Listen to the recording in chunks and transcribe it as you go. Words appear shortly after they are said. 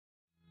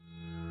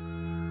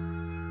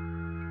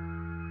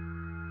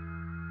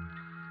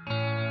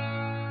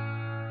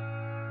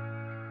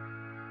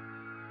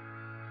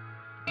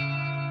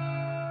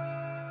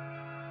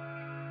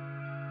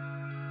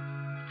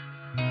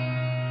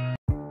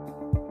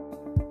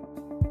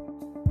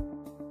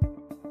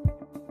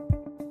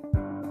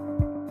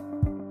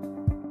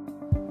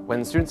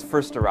When students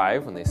first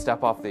arrive, when they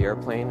step off the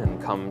airplane and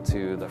come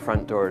to the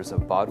front doors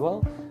of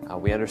Bodwell,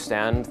 we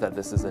understand that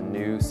this is a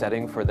new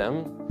setting for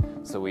them.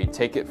 So we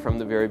take it from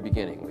the very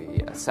beginning.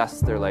 We assess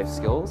their life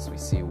skills, we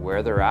see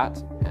where they're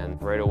at,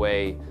 and right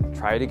away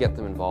try to get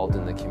them involved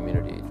in the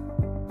community.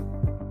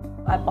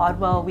 At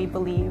Bodwell, we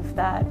believe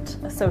that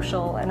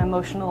social and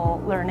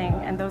emotional learning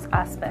and those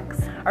aspects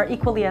are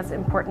equally as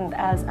important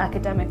as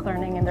academic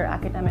learning in their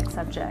academic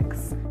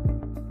subjects.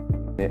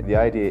 The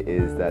idea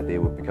is that they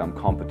will become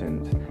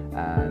competent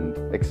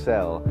and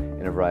excel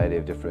in a variety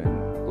of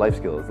different life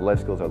skills. The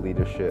life skills are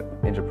leadership,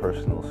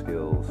 interpersonal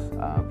skills,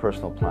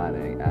 personal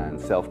planning, and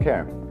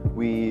self-care.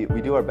 We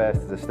do our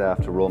best as a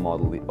staff to role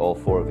model all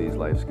four of these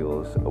life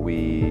skills.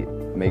 We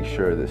make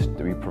sure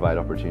that we provide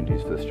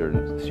opportunities for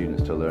the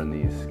students to learn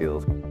these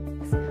skills.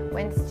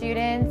 When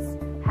students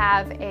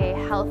have a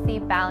healthy,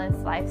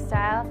 balanced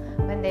lifestyle,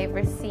 when they've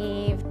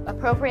received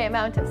appropriate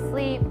amount of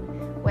sleep,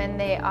 when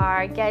they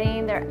are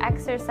getting their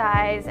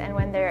exercise, and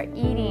when they're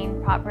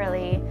eating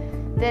properly,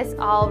 this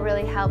all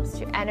really helps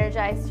to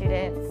energize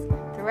students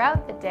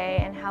throughout the day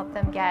and help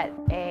them get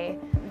a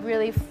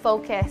really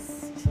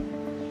focused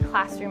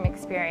classroom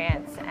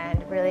experience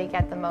and really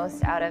get the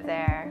most out of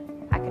their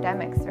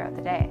academics throughout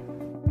the day.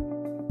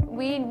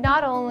 We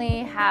not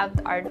only have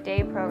our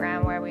day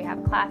program where we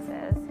have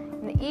classes,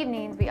 in the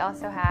evenings we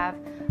also have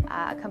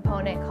a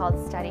component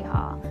called study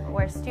hall,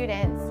 where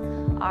students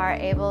are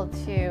able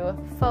to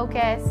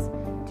focus,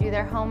 do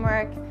their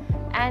homework,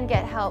 and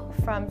get help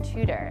from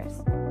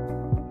tutors.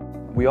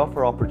 We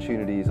offer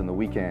opportunities on the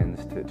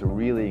weekends to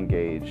really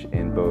engage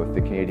in both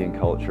the Canadian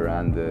culture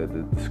and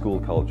the school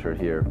culture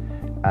here.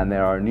 And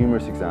there are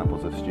numerous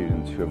examples of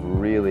students who have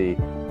really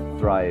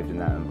thrived in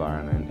that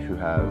environment, who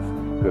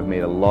have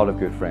made a lot of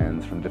good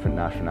friends from different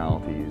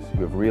nationalities,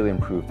 who have really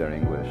improved their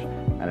English,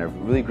 and have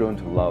really grown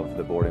to love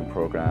the boarding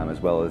program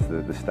as well as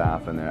the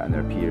staff and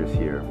their peers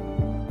here.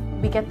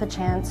 We get the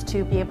chance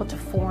to be able to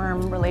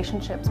form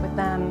relationships with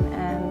them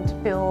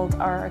and build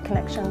our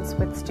connections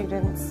with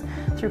students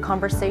through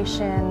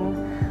conversation,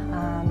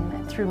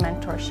 through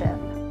mentorship.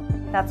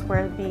 That's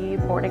where the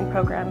boarding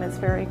program is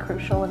very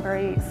crucial and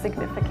very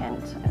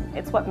significant.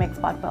 It's what makes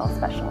Bodwell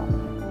special.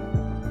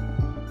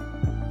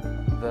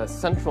 The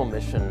central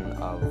mission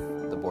of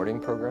the boarding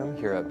program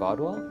here at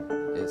Bodwell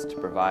is to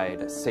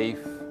provide a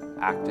safe,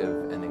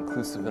 active, and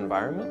inclusive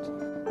environment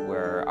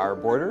where our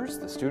boarders,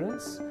 the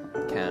students,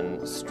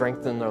 can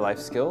strengthen their life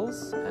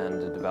skills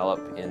and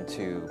develop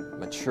into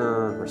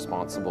mature,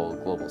 responsible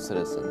global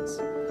citizens.